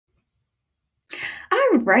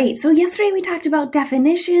right, so yesterday we talked about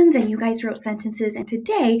definitions and you guys wrote sentences, and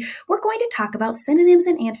today we're going to talk about synonyms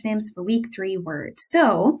and antonyms for week 3 words.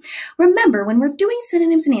 So remember, when we're doing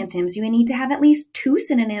synonyms and antonyms, you need to have at least 2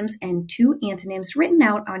 synonyms and 2 antonyms written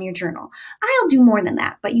out on your journal. I'll do more than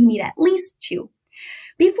that, but you need at least 2.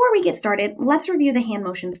 Before we get started, let's review the hand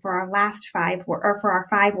motions for our last 5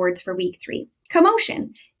 words for week 3.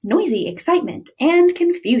 Commotion, noisy excitement and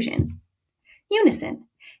confusion. Unison,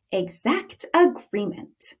 exact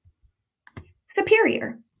agreement.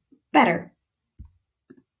 Superior, better.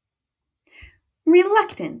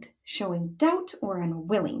 Reluctant, showing doubt or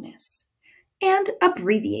unwillingness. And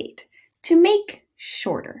abbreviate, to make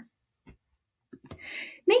shorter.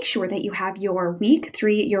 Make sure that you have your week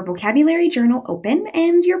 3, your vocabulary journal open,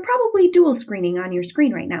 and you're probably dual screening on your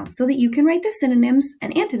screen right now so that you can write the synonyms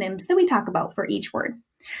and antonyms that we talk about for each word.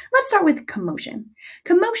 Let's start with commotion.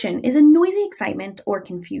 Commotion is a noisy excitement or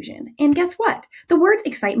confusion. And guess what? The words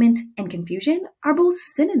excitement and confusion are both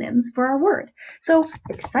synonyms for our word. So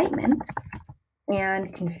excitement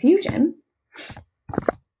and confusion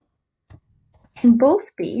can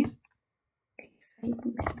both be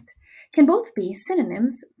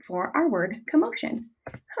synonyms for our word commotion.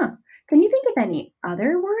 Can you think of any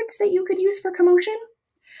other words that you could use for commotion?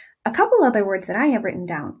 A couple other words that I have written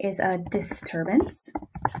down is a disturbance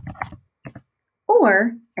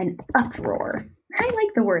or an uproar. I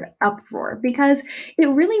like the word uproar because it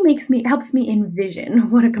really helps me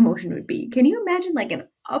envision what a commotion would be. Can you imagine like an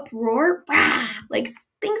uproar? Like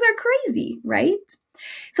things are crazy, right?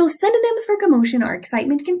 So synonyms for commotion are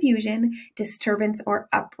excitement, confusion, disturbance, or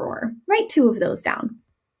uproar. Write 2 of those down.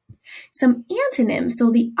 Some antonyms,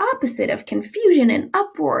 so the opposite of confusion and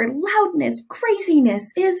uproar, loudness,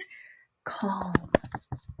 craziness, is calm,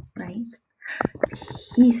 right?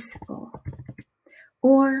 Peaceful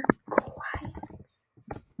or quiet,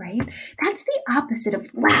 right? That's the opposite of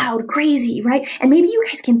loud, crazy, right? And maybe you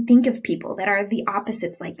guys can think of people that are the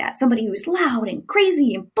opposites like that. Somebody who's loud and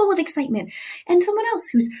crazy and full of excitement, and someone else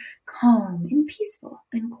who's calm and peaceful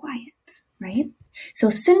and quiet, right? So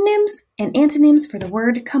synonyms and antonyms for the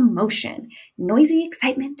word commotion, noisy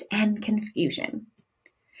excitement and confusion.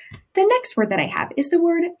 The next word that I have is the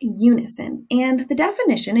word unison, and the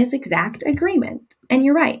definition is exact agreement. And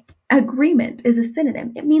you're right, agreement is a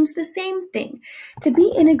synonym. It means the same thing. To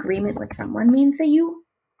be in agreement with someone means that you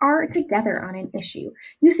are together on an issue.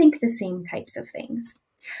 You think the same types of things.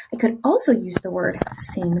 I could also use the word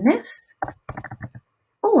sameness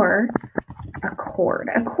or accord.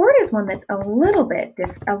 Accord is one that's a little bit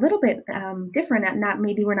different.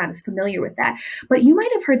 Maybe we're not as familiar with that, but you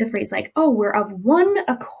might have heard the phrase like, "Oh, we're of one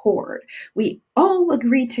accord. We all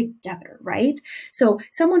agree together," right? So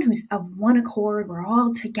someone who's of one accord, we're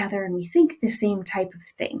all together and we think the same type of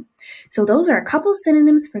thing. So those are a couple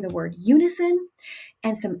synonyms for the word unison,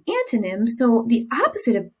 and some antonyms. So the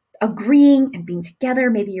opposite of agreeing and being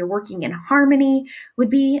together, maybe you're working in harmony,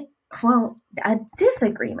 would be, well, a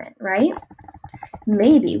disagreement, right?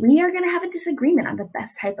 Maybe we are going to have a disagreement on the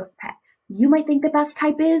best type of pet. You might think the best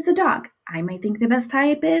type is a dog. I might think the best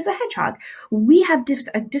type is a hedgehog. We have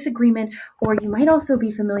a disagreement, or you might also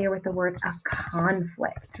be familiar with the word a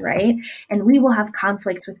conflict, right? And we will have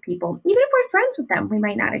conflicts with people. Even if we're friends with them, we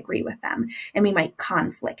might not agree with them, and we might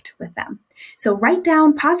conflict with them. So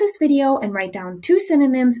pause this video and write down 2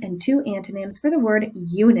 synonyms and 2 antonyms for the word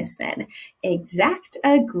unison, exact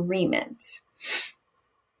agreement.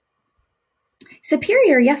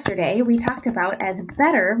 Superior yesterday we talked about as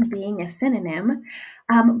better being a synonym,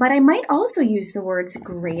 but I might also use the words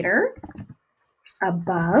greater,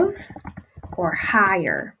 above, or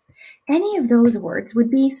higher. Any of those words would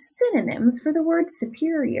be synonyms for the word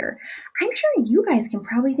superior. I'm sure you guys can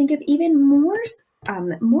probably think of even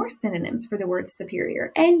more synonyms for the word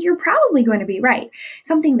superior, and you're probably going to be right.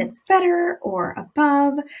 Something that's better or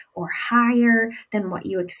above or higher than what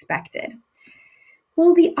you expected.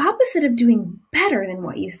 Well, the opposite of doing better than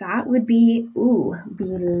what you thought would be,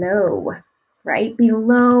 below, right?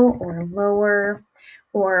 Below or lower.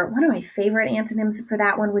 Or one of my favorite antonyms for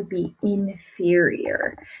that one would be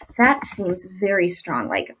inferior. That seems very strong,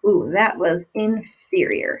 like, that was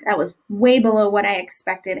inferior. That was way below what I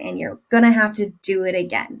expected, and you're going to have to do it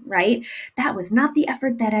again, right? That was not the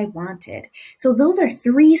effort that I wanted. So those are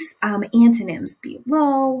 3 antonyms,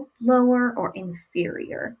 below, lower, or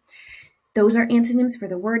inferior. Those are antonyms for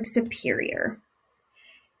the word superior.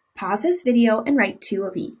 Pause this video and write 2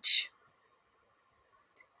 of each.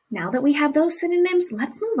 Now that we have those synonyms,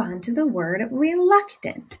 let's move on to the word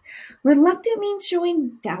reluctant. Reluctant means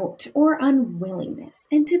showing doubt or unwillingness.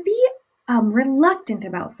 And to be reluctant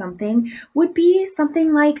about something would be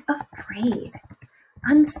something like afraid,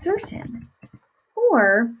 uncertain,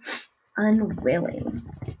 or unwilling.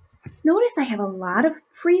 Notice I have a lot of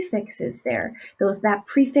prefixes there. That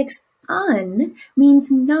prefix un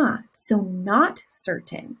means not, so not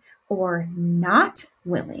certain or not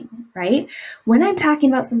willing, right? When I'm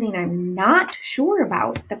talking about something I'm not sure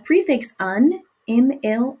about, the prefix un, im,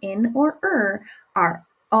 il, in, or are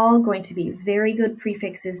all going to be very good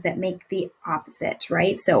prefixes that make the opposite,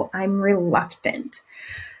 right? So I'm reluctant.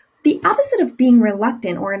 The opposite of being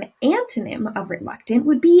reluctant, or an antonym of reluctant,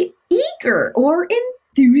 would be eager or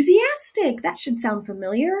enthusiastic. That should sound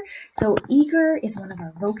familiar. So eager is one of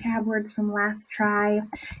our vocab words from last try.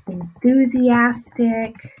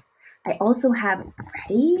 Enthusiastic. I also have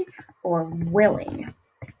ready or willing.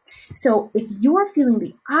 So if you're feeling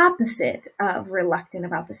the opposite of reluctant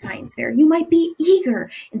about the science fair, you might be eager,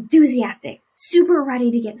 enthusiastic, super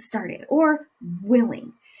ready to get started, or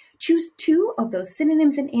willing. Choose two of those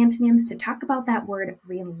synonyms and antonyms to talk about that word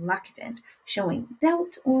reluctant, showing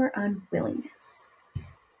doubt or unwillingness.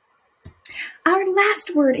 Our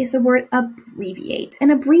last word is the word abbreviate,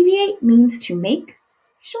 and abbreviate means to make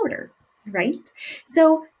shorter, right?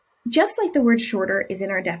 So just like the word shorter is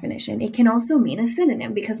in our definition, it can also mean a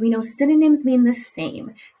synonym because we know synonyms mean the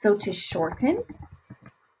same. So to shorten,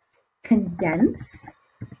 condense,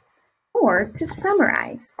 or to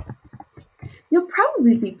summarize. You'll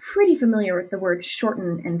probably be pretty familiar with the word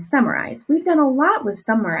shorten and summarize. We've done a lot with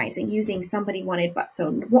summarizing using somebody wanted but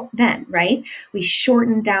so then, right? We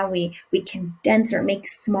shorten down, we condense or make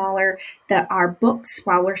smaller our books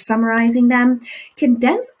while we're summarizing them.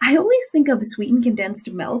 Condense, I always think of sweetened condensed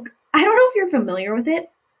milk. I don't know if you're familiar with it.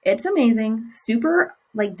 It's amazing, super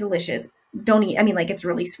delicious. Don't eat, it's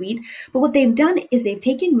really sweet. But what they've done is they've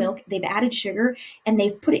taken milk, they've added sugar, and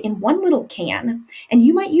they've put it in one little can. And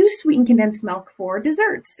you might use sweetened condensed milk for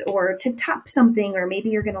desserts or to top something, or maybe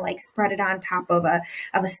you're gonna spread it on top of a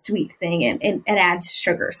sweet thing and it adds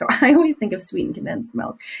sugar. So I always think of sweetened condensed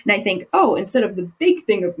milk. And I think, oh, instead of the big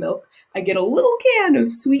thing of milk, I get a little can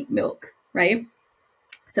of sweet milk, right?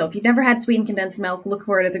 So if you've never had sweetened condensed milk, look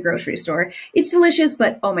for it at the grocery store. It's delicious,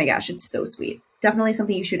 but oh my gosh, it's so sweet. Definitely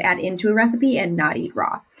something you should add into a recipe and not eat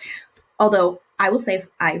raw. Although I will say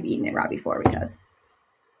I've eaten it raw before because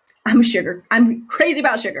I'm crazy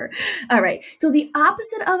about sugar. All right. So the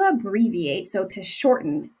opposite of abbreviate, so to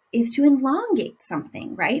shorten, is to elongate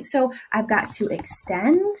something, right? So I've got to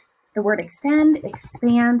extend, the word extend,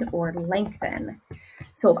 expand, or lengthen.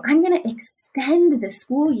 So if I'm going to extend the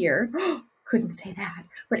school year, couldn't say that.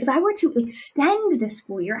 But if I were to extend the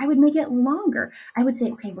school year, I would make it longer. I would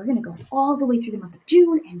say, okay, we're going to go all the way through the month of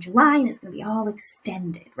June and July, and it's going to be all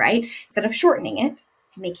extended, right? Instead of shortening it,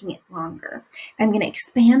 I'm making it longer. If I'm going to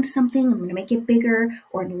expand something, I'm going to make it bigger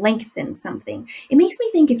or lengthen something. It makes me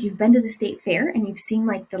think if you've been to the state fair and you've seen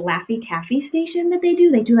the Laffy Taffy station that they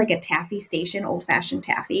do a taffy station, old-fashioned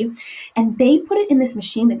taffy, and they put it in this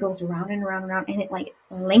machine that goes around and around and around, and it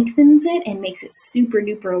lengthens it and makes it super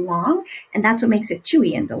duper long, and that's what makes it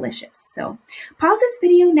chewy and delicious. So pause this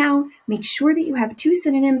video now, make sure that you have 2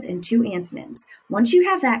 synonyms and 2 antonyms. Once you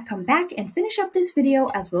have that, come back and finish up this video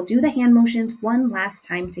as we'll do the hand motions one last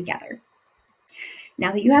time together.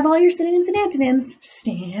 Now that you have all your synonyms and antonyms,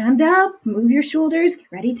 stand up, move your shoulders, get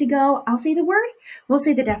ready to go. I'll say the word, we'll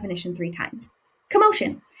say the definition 3 times.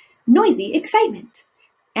 Commotion, noisy excitement,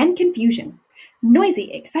 and confusion.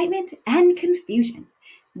 Noisy excitement and confusion.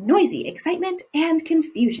 Noisy excitement and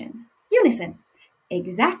confusion. Unison,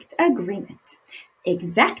 exact agreement,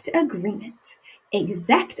 exact agreement,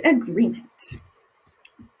 exact agreement.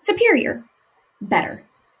 Superior, better,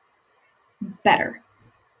 better,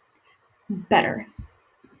 better.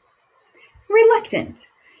 Reluctant,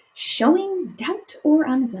 showing doubt or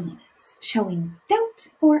unwillingness, showing doubt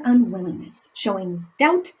or unwillingness, showing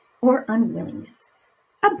doubt or unwillingness.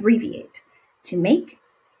 Abbreviate, to make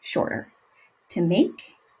shorter, to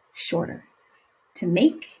make shorter, to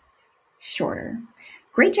make shorter.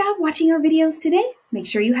 Great job watching our videos today. Make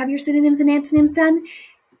sure you have your synonyms and antonyms done.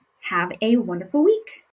 Have a wonderful week.